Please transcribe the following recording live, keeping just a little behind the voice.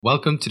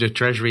Welcome to the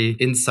Treasury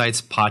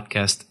Insights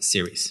podcast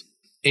series.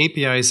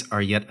 APIs are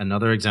yet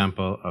another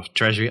example of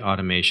Treasury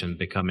automation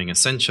becoming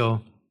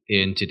essential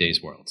in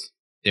today's world.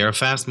 They are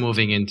fast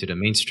moving into the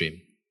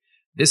mainstream.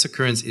 This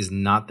occurrence is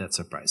not that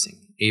surprising.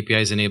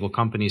 APIs enable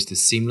companies to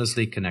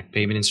seamlessly connect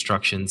payment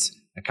instructions,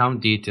 account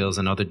details,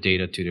 and other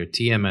data to their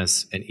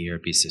TMS and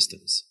ERP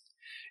systems.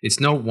 It's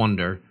no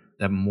wonder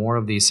that more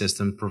of these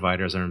system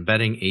providers are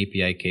embedding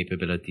API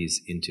capabilities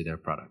into their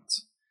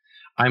products.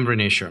 I'm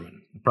Rene Schuurman,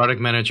 Product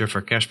Manager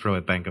for CashPro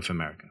at Bank of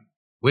America.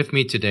 With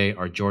me today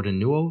are Jordan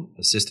Newell,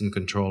 Assistant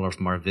Controller of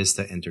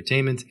MarVista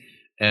Entertainment,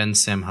 and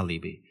Sam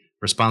Halabi,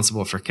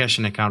 responsible for cash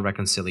and account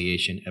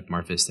reconciliation at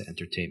MarVista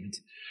Entertainment,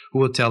 who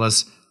will tell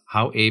us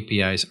how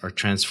APIs are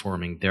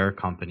transforming their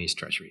company's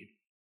treasury.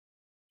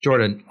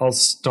 Jordan, I'll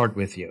start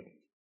with you.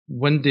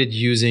 When did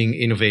using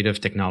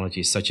innovative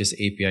technologies such as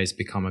APIs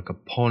become a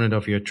component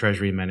of your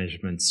treasury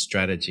management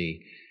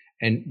strategy,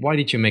 and why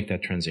did you make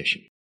that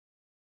transition?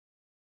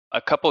 A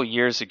couple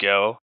years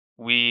ago,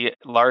 we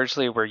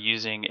largely were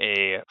using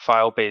a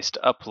file-based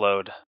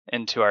upload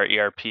into our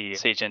ERP,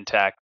 Sage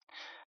Intacct,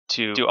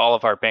 to do all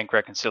of our bank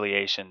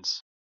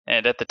reconciliations.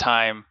 And at the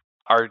time,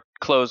 our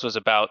close was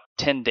about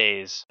 10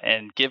 days.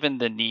 And given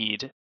the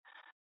need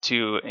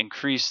to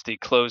increase the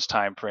close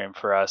time frame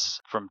for us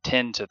from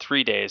 10 to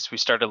 3 days, we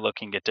started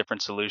looking at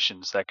different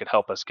solutions that could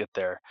help us get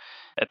there.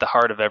 At the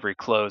heart of every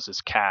close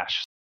is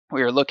cash.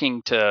 We were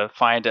looking to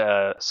find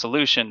a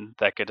solution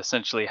that could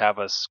essentially have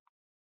us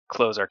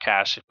close our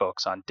cash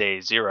books on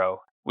day zero.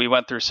 We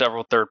went through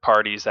several third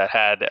parties that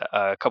had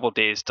a couple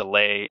days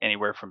delay,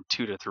 anywhere from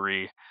 2 to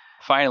 3.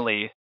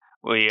 Finally,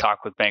 we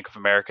talked with Bank of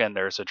America, and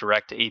there's a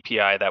direct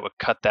API that would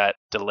cut that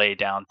delay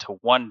down to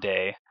 1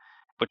 day,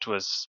 which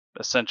was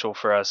essential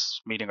for us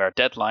meeting our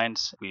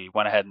deadlines. We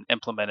went ahead and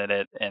implemented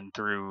it, and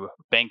through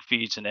bank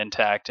feeds and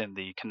Intacct and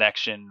the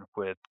connection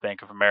with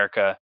Bank of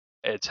America,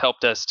 it's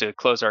helped us to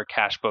close our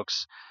cash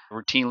books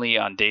routinely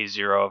on day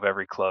zero of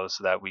every close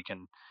so that we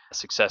can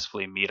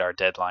successfully meet our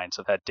deadlines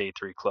of that day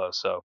 3 close.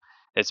 So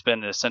it's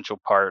been an essential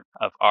part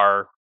of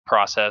our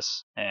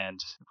process, and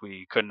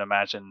we couldn't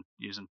imagine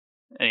using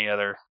any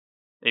other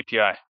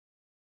API.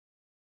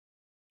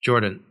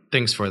 Jordan,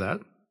 thanks for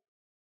that.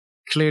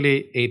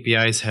 Clearly,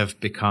 APIs have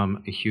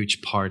become a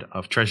huge part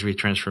of treasury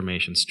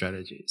transformation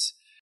strategies.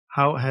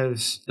 How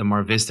has the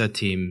MarVista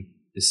team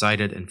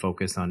decided and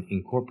focused on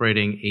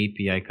incorporating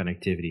API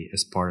connectivity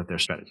as part of their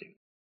strategy?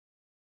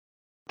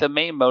 The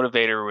main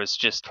motivator was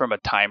just from a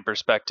time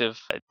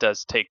perspective. It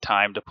does take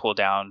time to pull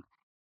down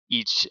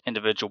each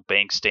individual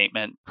bank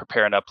statement,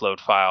 prepare an upload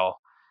file,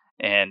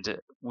 and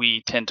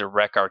we tend to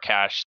rec our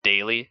cash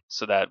daily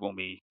so that when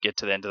we get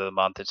to the end of the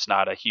month, it's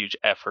not a huge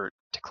effort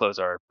to close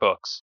our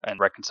books and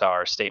reconcile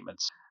our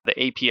statements. The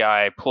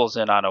API pulls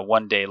in on a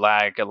 1 day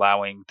lag,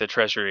 allowing the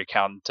Treasury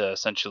accountant to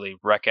essentially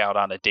rec out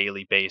on a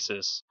daily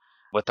basis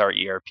with our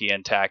ERP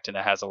intact, and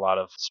it has a lot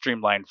of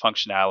streamlined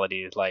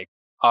functionality like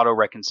auto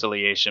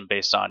reconciliation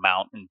based on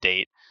amount and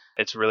date.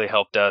 It's really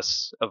helped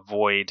us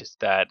avoid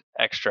that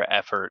extra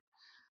effort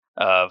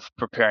of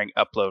preparing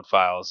upload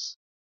files.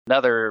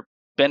 Another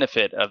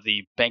benefit of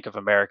the Bank of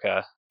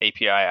America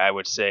API, I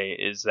would say,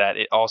 is that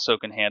it also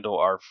can handle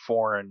our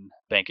foreign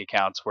bank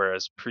accounts,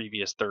 whereas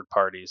previous third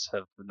parties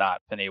have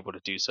not been able to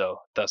do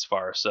so thus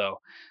far. So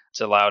it's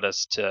allowed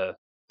us to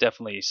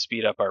definitely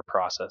speed up our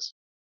process.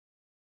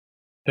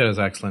 That is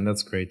excellent.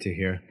 That's great to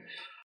hear.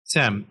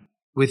 Sam,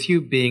 with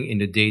you being in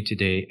the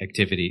day-to-day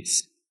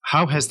activities,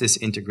 how has this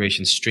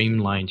integration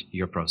streamlined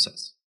your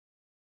process?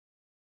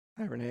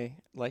 Hi, Renee.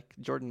 Like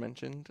Jordan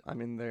mentioned, I'm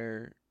in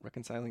there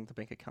reconciling the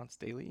bank accounts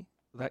daily.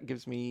 That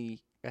gives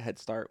me a head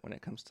start when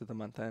it comes to the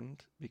month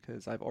end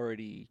because I've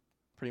already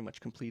pretty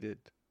much completed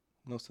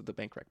most of the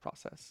bank rec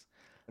process.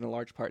 In a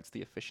large part, it's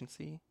the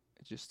efficiency.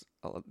 It's just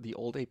the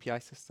old API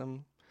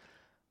system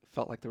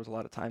felt like there was a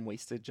lot of time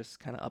wasted just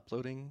kind of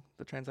uploading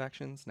the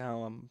transactions.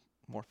 Now I'm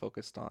more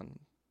focused on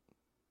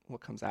what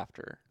comes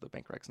after the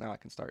bank recs. Now I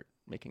can start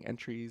making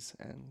entries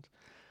and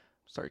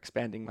start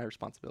expanding my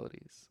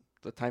responsibilities.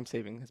 The time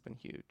saving has been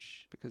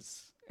huge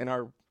because in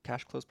our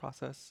cash close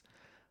process,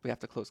 we have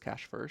to close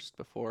cash first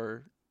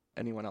before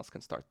anyone else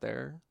can start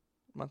their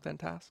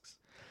month-end tasks.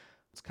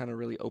 It's kind of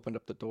really opened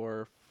up the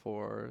door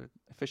for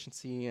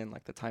efficiency and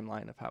like the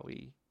timeline of how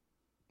we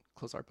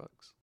close our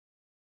books.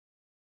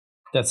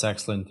 That's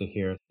excellent to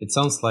hear. It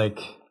sounds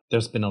like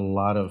there's been a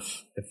lot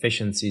of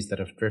efficiencies that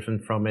have driven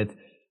from it.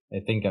 I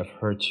think I've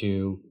heard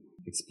you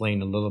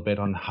explain a little bit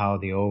on how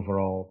the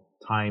overall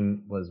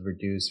time was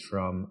reduced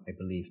from, I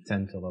believe,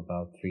 10 till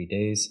about 3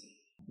 days.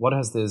 What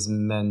has this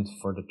meant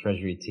for the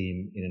Treasury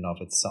team in and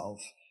of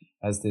itself?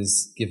 Has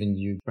this given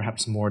you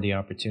perhaps more the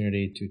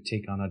opportunity to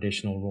take on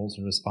additional roles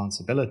and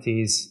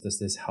responsibilities? Does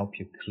this help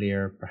you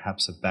clear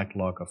perhaps a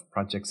backlog of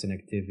projects and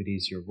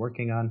activities you're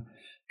working on?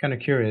 Kind of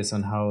curious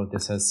on how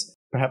this has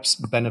perhaps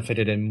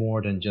benefited in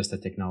more than just a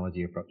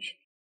technology approach.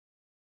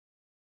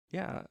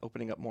 Yeah,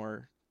 opening up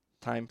more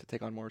time to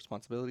take on more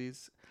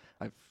responsibilities.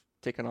 I've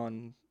taken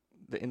on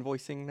the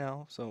invoicing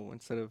now, so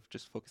instead of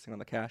just focusing on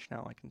the cash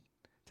now, I can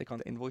take on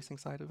the invoicing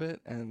side of it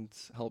and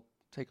help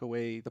take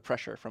away the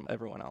pressure from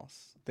everyone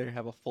else. They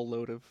have a full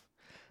load of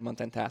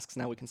month-end tasks.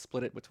 Now we can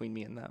split it between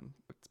me and them.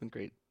 It's been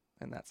great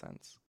in that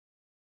sense.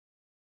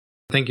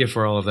 Thank you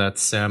for all of that,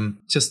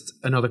 Sam. Just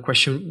another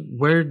question.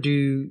 Where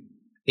do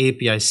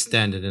APIs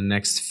stand in the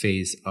next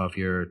phase of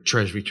your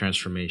treasury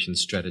transformation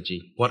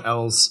strategy? What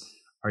else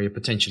are you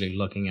potentially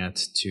looking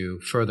at to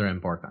further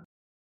embark on?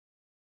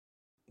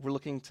 We're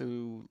looking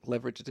to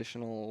leverage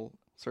additional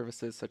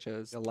services such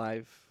as a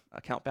live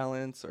account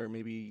balance or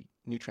maybe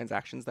new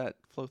transactions that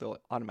flow, they'll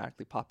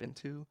automatically pop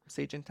into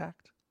Sage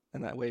Intacct.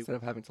 And that way, instead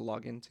of having to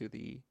log into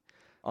the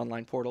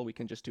online portal, we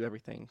can just do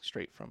everything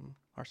straight from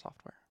our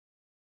software.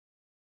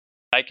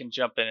 I can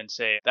jump in and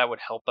say that would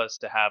help us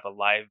to have a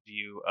live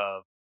view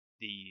of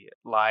the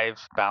live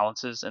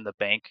balances in the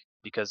bank,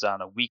 because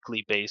on a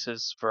weekly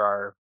basis for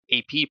our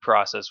AP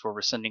process where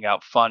we're sending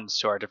out funds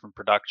to our different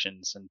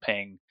productions and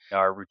paying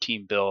our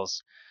routine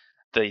bills,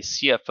 the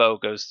CFO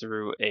goes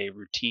through a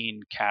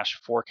routine cash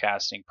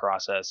forecasting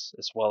process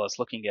as well as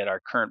looking at our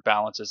current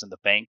balances in the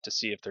bank to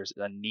see if there's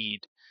a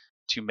need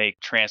to make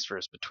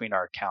transfers between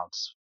our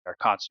accounts, our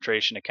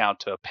concentration account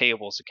to a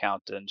payables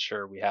account, to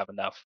ensure we have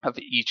enough of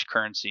each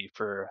currency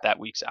for that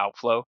week's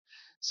outflow.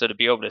 So to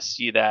be able to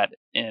see that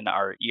in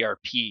our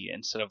ERP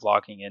instead of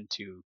logging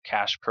into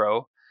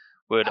CashPro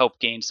would help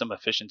gain some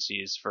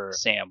efficiencies for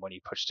Sam when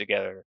he puts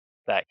together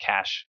that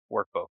cash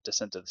workbook to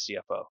send to the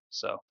CFO.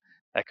 So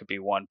that could be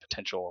one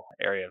potential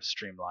area of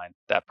streamline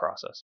that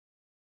process.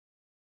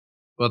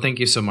 Well, thank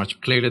you so much.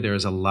 Clearly, there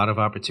is a lot of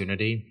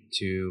opportunity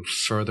to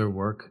further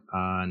work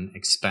on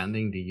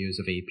expanding the use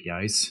of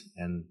APIs,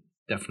 and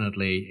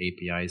definitely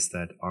APIs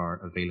that are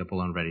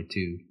available and ready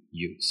to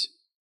use.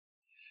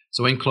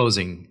 So in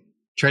closing,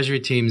 Treasury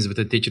teams with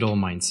a digital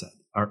mindset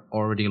are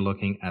already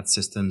looking at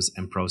systems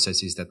and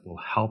processes that will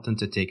help them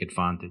to take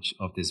advantage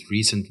of this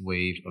recent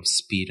wave of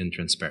speed and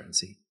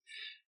transparency.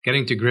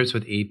 Getting to grips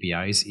with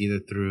APIs, either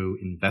through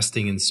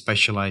investing in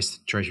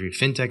specialized Treasury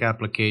fintech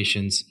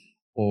applications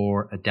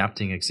or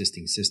adapting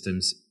existing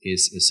systems,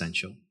 is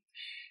essential.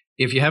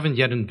 If you haven't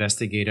yet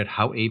investigated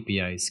how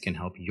APIs can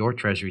help your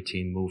Treasury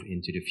team move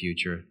into the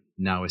future,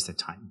 now is the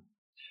time.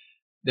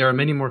 There are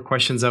many more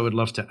questions I would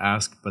love to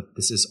ask, but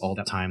this is all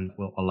the time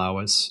will allow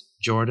us.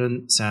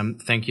 Jordan, Sam,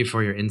 thank you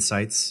for your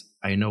insights.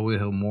 I know we'll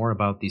hear more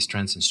about these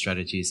trends and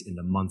strategies in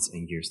the months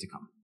and years to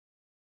come.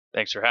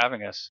 Thanks for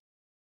having us.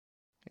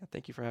 Yeah,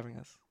 thank you for having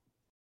us.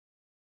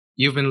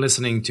 You've been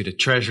listening to the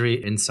Treasury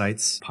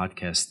Insights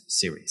podcast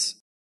series.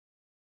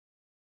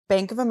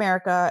 Bank of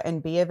America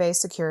and B of A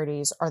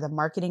Securities are the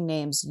marketing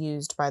names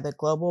used by the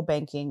Global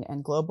Banking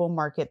and Global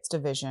Markets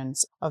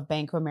divisions of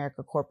Bank of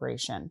America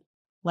Corporation.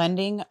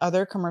 Lending,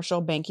 other commercial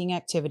banking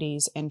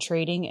activities, and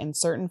trading in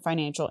certain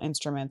financial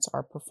instruments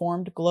are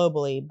performed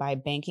globally by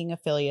banking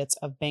affiliates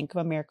of Bank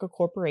of America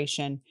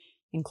Corporation,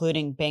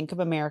 including Bank of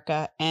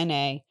America,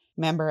 N.A.,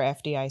 member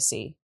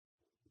FDIC.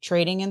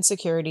 Trading in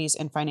securities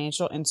and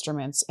financial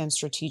instruments and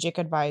strategic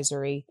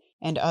advisory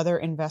and other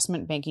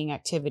investment banking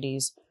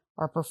activities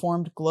are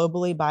performed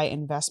globally by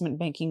investment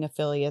banking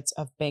affiliates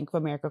of Bank of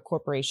America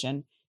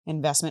Corporation,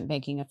 investment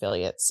banking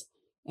affiliates,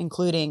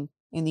 including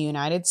in the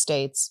United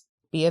States,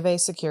 B of A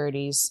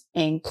Securities,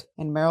 Inc.,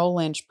 and Merrill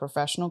Lynch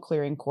Professional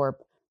Clearing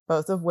Corp.,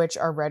 both of which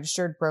are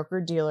registered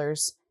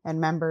broker-dealers and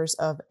members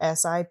of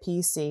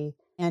SIPC,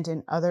 and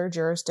in other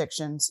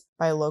jurisdictions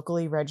by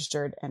locally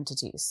registered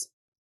entities.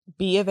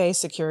 B of A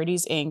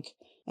Securities, Inc.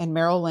 and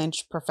Merrill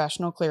Lynch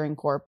Professional Clearing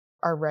Corp.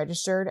 Are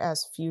registered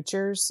as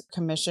futures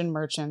commission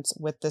merchants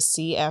with the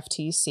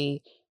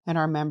CFTC and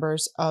are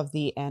members of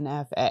the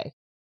NFA.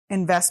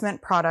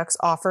 Investment products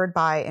offered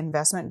by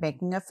investment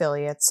banking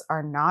affiliates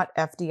are not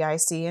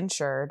FDIC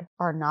insured,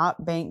 are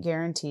not bank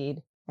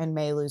guaranteed, and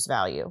may lose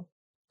value.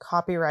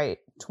 Copyright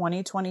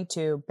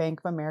 2022 Bank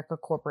of America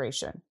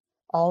Corporation.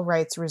 All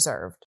rights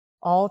reserved.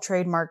 All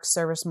trademarks,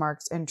 service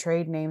marks, and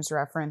trade names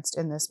referenced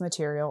in this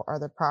material are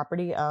the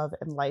property of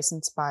and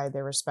licensed by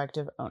their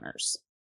respective owners.